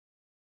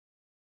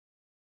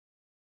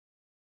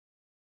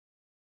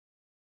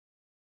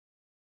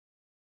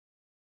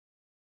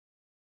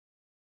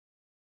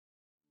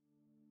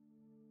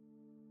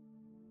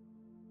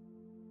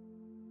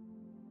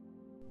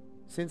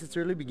Since its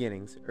early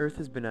beginnings, Earth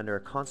has been under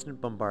a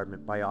constant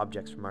bombardment by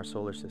objects from our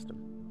solar system.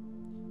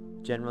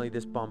 Generally,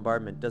 this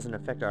bombardment doesn't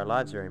affect our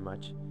lives very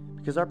much,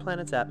 because our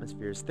planet's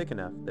atmosphere is thick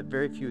enough that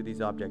very few of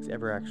these objects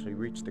ever actually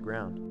reach the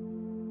ground.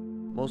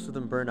 Most of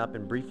them burn up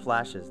in brief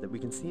flashes that we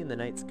can see in the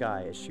night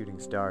sky as shooting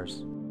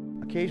stars.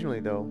 Occasionally,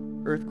 though,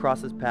 Earth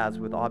crosses paths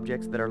with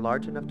objects that are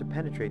large enough to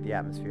penetrate the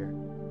atmosphere,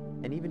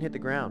 and even hit the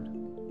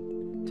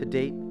ground. To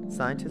date,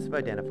 scientists have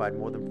identified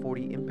more than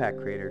 40 impact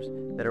craters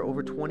that are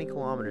over 20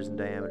 kilometers in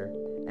diameter,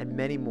 and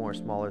many more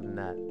smaller than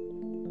that.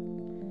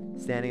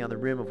 Standing on the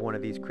rim of one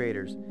of these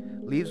craters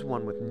leaves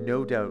one with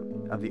no doubt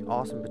of the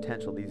awesome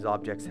potential these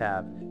objects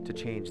have to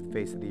change the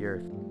face of the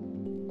Earth.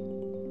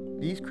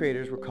 These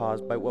craters were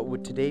caused by what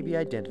would today be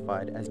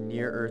identified as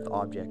near-Earth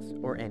objects,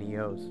 or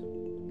NEOs.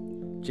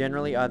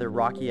 Generally either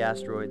rocky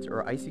asteroids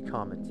or icy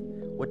comets,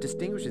 what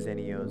distinguishes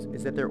NEOs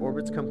is that their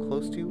orbits come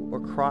close to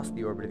or cross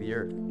the orbit of the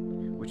Earth,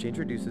 which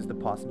introduces the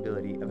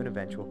possibility of an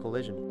eventual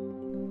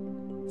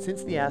collision.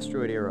 Since the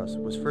asteroid Eros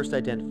was first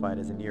identified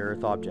as a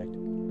near-Earth object,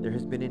 there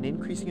has been an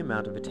increasing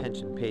amount of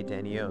attention paid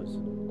to NEOs.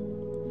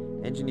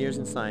 Engineers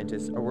and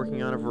scientists are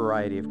working on a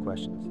variety of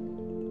questions.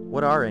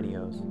 What are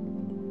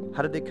NEOs?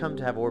 How did they come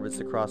to have orbits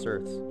that cross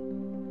Earth's?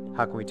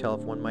 How can we tell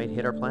if one might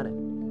hit our planet?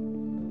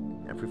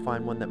 And if we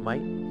find one that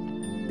might,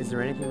 is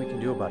there anything we can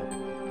do about it?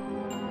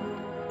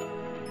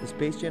 The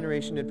Space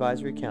Generation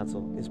Advisory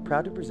Council is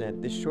proud to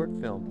present this short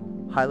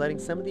film highlighting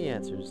some of the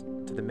answers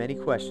to the many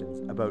questions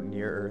about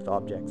near-Earth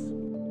objects.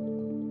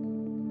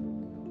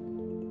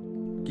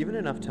 Given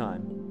enough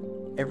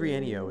time, every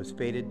NEO is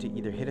fated to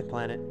either hit a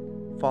planet,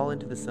 fall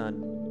into the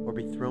sun, or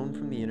be thrown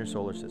from the inner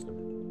solar system.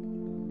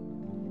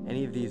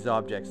 Any of these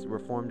objects that were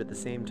formed at the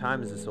same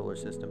time as the solar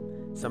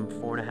system, some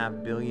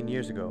 4.5 billion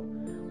years ago,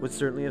 would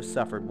certainly have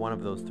suffered one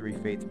of those three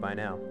fates by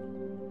now.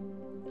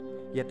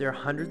 Yet there are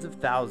hundreds of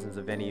thousands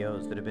of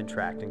NEOs that have been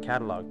tracked and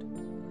cataloged.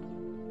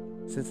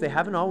 Since they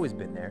haven't always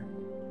been there,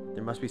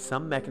 there must be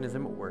some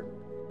mechanism at work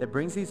that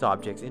brings these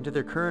objects into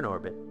their current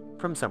orbit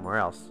from somewhere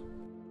else.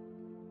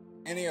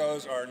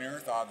 NEOs are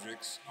near-Earth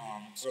objects,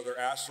 so they're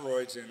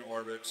asteroids in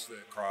orbits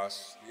that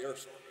cross the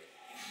Earth's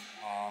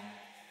orbit.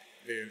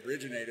 They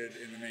originated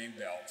in the main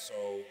belt,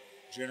 so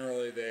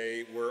generally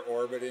they were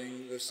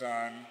orbiting the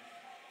sun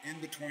in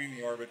between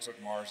the orbits of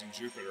Mars and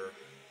Jupiter,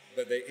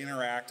 but they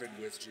interacted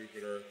with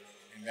Jupiter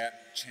and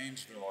that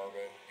changed their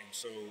orbit, and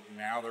so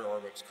now their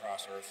orbits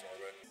cross Earth's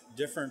orbit.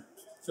 Different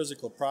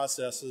physical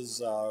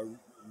processes,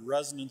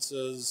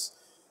 resonances,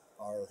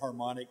 or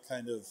harmonic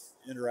kind of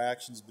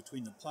interactions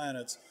between the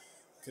planets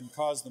can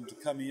cause them to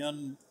come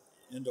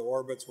into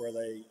orbits where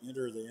they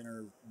enter the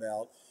inner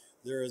belt.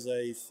 There is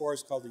a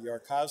force called the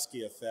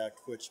Yarkovsky effect,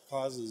 which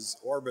causes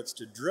orbits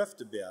to drift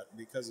a bit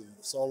because of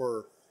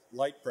solar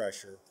light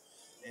pressure.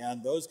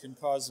 And those can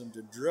cause them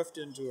to drift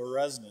into a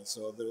resonance,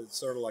 so that it's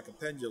sort of like a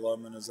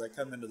pendulum, and as they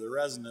come into the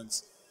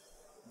resonance,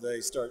 they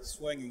start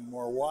swinging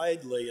more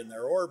widely in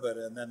their orbit,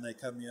 and then they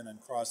come in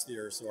and cross the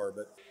Earth's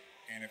orbit.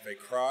 And if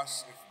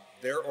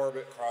their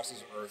orbit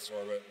crosses Earth's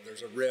orbit,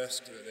 there's a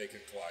risk that they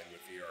could collide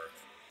with the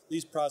Earth.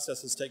 These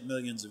processes take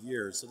millions of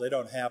years, so they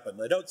don't happen.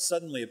 They don't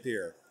suddenly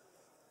appear.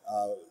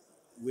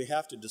 We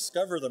have to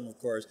discover them, of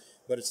course,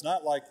 but it's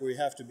not like we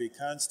have to be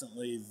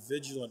constantly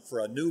vigilant for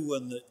a new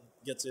one that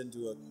gets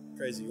into a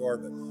crazy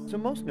orbit. So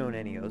most known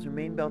NEOs are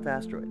main belt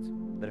asteroids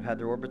that have had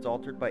their orbits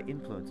altered by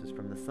influences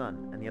from the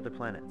Sun and the other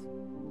planets.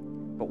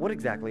 But what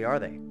exactly are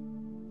they?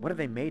 What are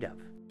they made of?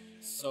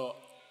 So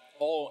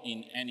O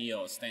in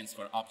NEO stands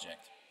for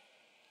object.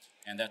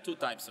 And there are two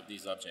types of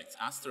these objects,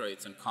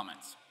 asteroids and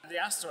comets. The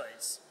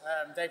asteroids,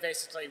 they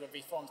basically would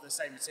be formed of the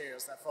same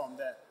materials that form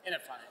the inner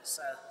planets.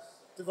 So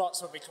the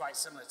rocks would be quite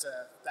similar to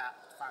that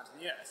found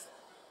in the Earth.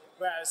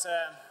 Whereas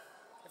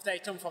if they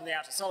come from the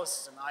outer solar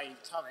system, i.e.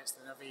 comets,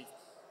 then they'll be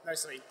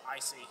mostly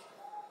icy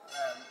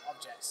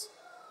objects,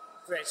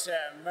 which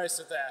most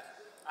of the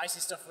icy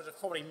stuff would have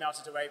probably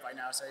melted away by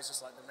now, so it's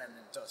just like the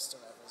remnant dust or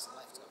whatever's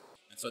left of it.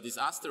 And so these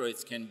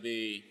asteroids can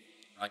be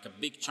like a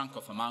big chunk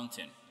of a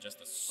mountain, just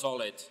a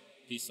solid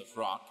piece of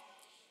rock,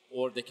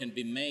 or they can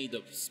be made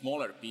of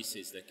smaller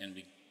pieces that can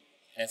be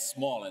as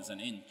small as an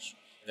inch,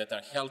 that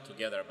are held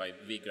together by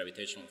big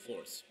gravitational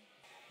force.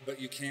 But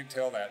you can't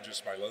tell that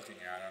just by looking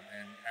at them.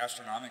 And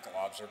astronomical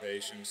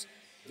observations,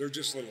 they're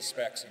just little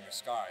specks in the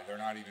sky. They're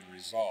not even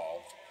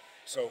resolved.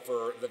 So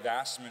for the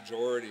vast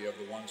majority of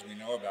the ones we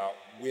know about,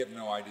 we have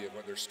no idea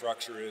what their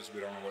structure is.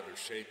 We don't know what their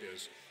shape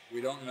is.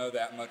 We don't know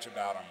that much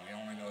about them.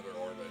 We only know their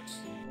orbits.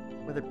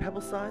 Whether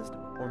pebble-sized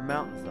or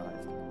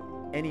mountain-sized,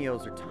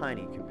 NEOs are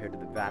tiny compared to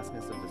the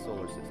vastness of the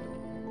solar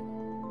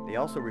system. They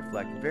also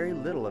reflect very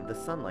little of the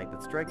sunlight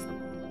that strikes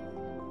them.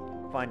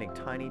 Finding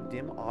tiny,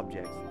 dim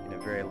objects in a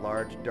very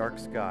large, dark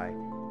sky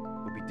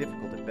would be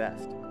difficult at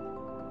best.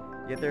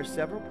 Yet there are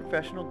several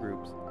professional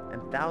groups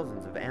and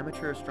thousands of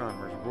amateur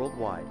astronomers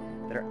worldwide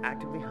that are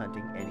actively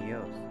hunting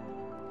NEOs.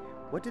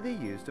 What do they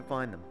use to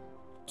find them?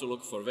 To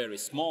look for very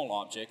small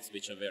objects,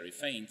 which are very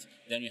faint,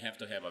 then you have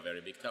to have a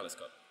very big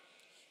telescope.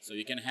 So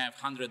you can have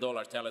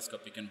 $100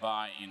 telescope you can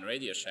buy in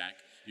Radio Shack,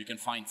 you can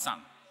find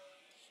some.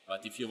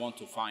 But if you want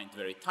to find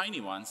very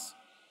tiny ones,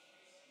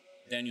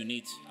 then you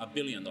need a $1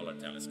 billion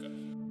telescope.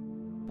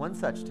 One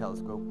such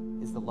telescope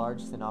is the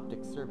Large Synoptic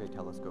Survey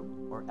Telescope,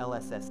 or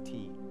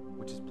LSST,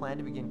 which is planned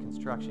to begin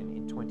construction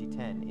in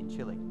 2010 in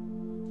Chile.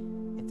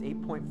 Its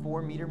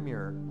 8.4 meter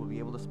mirror will be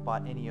able to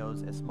spot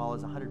NEOs as small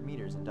as 100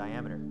 meters in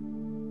diameter.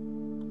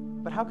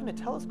 But how can a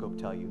telescope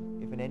tell you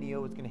if an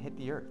NEO is going to hit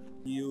the Earth?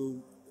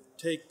 You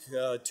take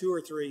 2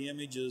 or 3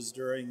 images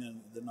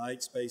during the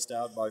night spaced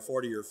out by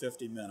 40 or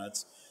 50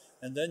 minutes,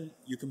 and then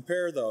you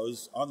compare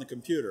those on the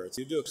computer. So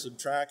you do a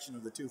subtraction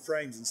of the 2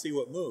 frames and see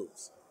what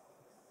moves.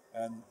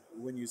 And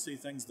when you see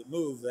things that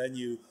move, then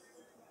you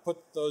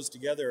put those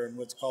together in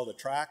what's called a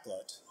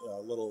tracklet,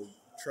 a little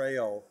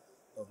trail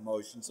of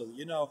motion, so that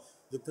you know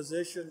the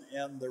position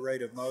and the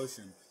rate of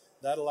motion.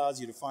 That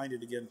allows you to find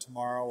it again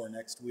tomorrow or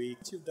next week.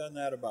 Once you've done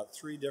that about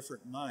 3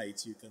 different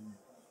nights, you can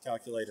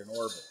calculate an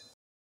orbit.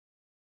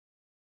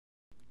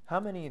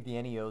 How many of the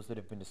NEOs that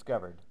have been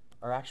discovered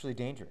are actually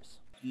dangerous?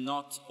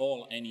 Not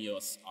all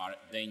NEOs are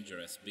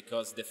dangerous,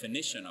 because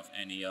definition of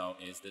NEO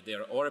is that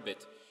their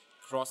orbit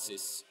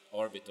crosses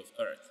orbit of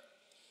Earth.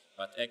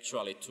 But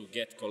actually, to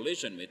get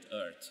collision with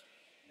Earth,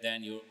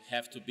 then you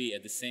have to be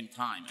at the same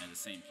time at the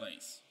same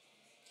place.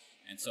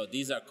 And so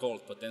these are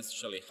called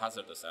potentially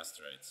hazardous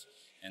asteroids,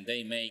 and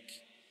they make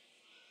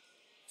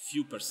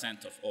few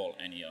percent of all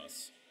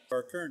NEOs.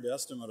 Our current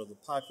estimate of the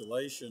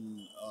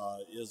population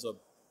is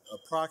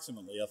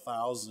approximately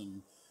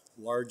 1,000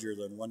 larger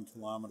than 1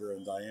 kilometer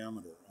in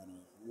diameter. And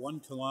a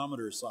 1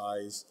 kilometer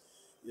size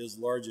is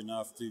large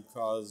enough to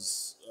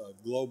cause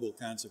global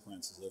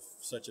consequences. If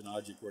such an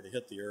object were to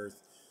hit the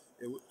Earth,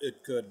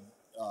 it could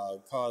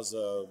cause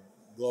a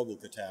global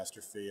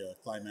catastrophe, a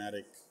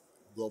climatic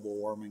global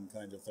warming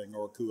kind of thing,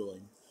 or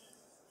cooling,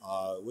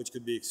 which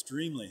could be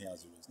extremely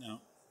hazardous.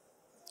 Now,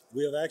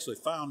 we have actually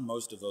found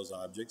most of those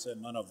objects,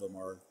 and none of them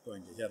are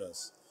going to hit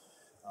us.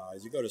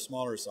 As you go to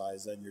smaller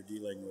size, then you're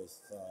dealing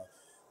with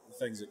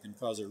things that can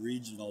cause a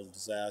regional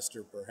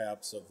disaster,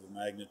 perhaps of the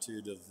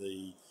magnitude of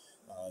the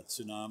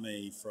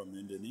tsunami from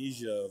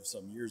Indonesia of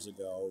some years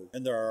ago.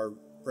 And there are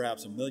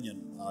perhaps 1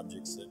 million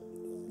objects that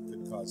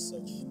could cause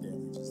such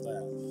damage as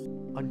that.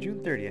 On June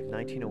 30th,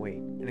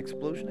 1908, an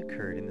explosion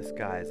occurred in the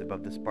skies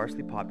above the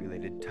sparsely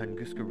populated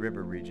Tunguska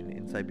River region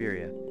in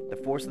Siberia. The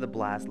force of the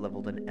blast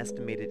leveled an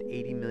estimated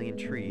 80 million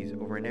trees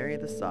over an area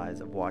the size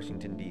of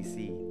Washington,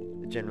 D.C.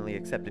 The generally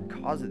accepted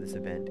cause of this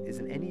event is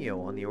an NEO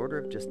on the order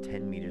of just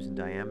 10 meters in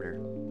diameter.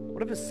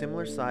 What if a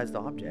similar sized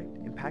object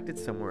impacted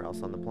somewhere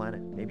else on the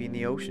planet, maybe in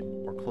the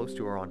ocean, or close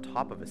to or on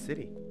top of a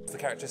city? The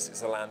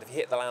characteristics of the land. If you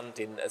hit the land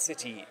in a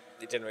city,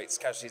 it generates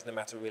casualties no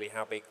matter really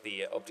how big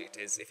the object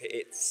is. If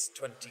it's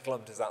 20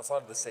 kilometres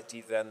outside of the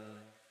city, then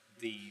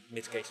the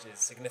mitigation is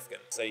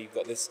significant. So you've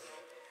got this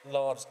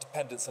large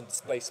dependence on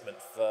displacement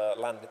for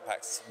land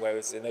impacts,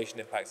 whereas in ocean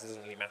impacts it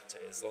doesn't really matter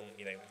as long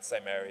in the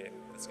same area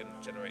it's going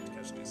to generate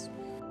casualties.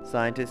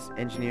 Scientists,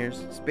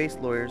 engineers, space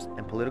lawyers,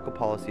 and political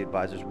policy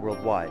advisors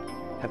worldwide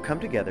have come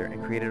together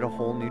and created a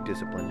whole new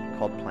discipline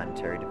called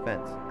planetary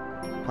defense.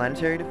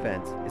 Planetary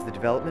defense is the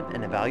development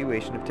and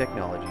evaluation of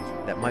technologies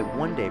that might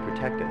one day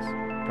protect us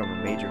from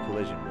a major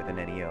collision with an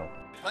NEO.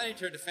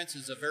 Planetary defense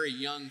is a very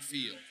young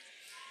field,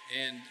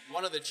 and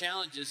one of the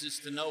challenges is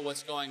to know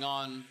what's going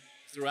on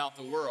throughout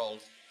the world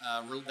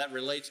that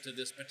relates to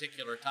this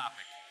particular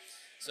topic.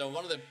 So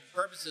one of the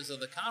purposes of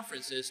the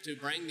conference is to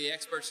bring the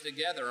experts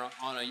together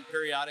on a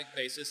periodic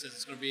basis, as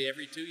it's going to be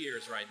every 2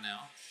 years right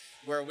now,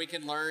 where we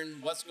can learn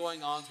what's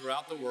going on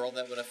throughout the world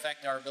that would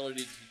affect our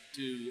ability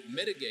to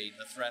mitigate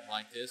a threat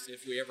like this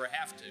if we ever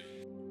have to.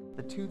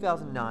 The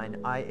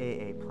 2009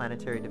 IAA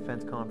Planetary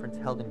Defense Conference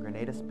held in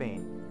Granada,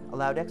 Spain,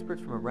 allowed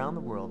experts from around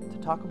the world to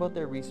talk about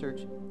their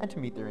research and to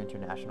meet their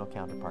international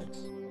counterparts.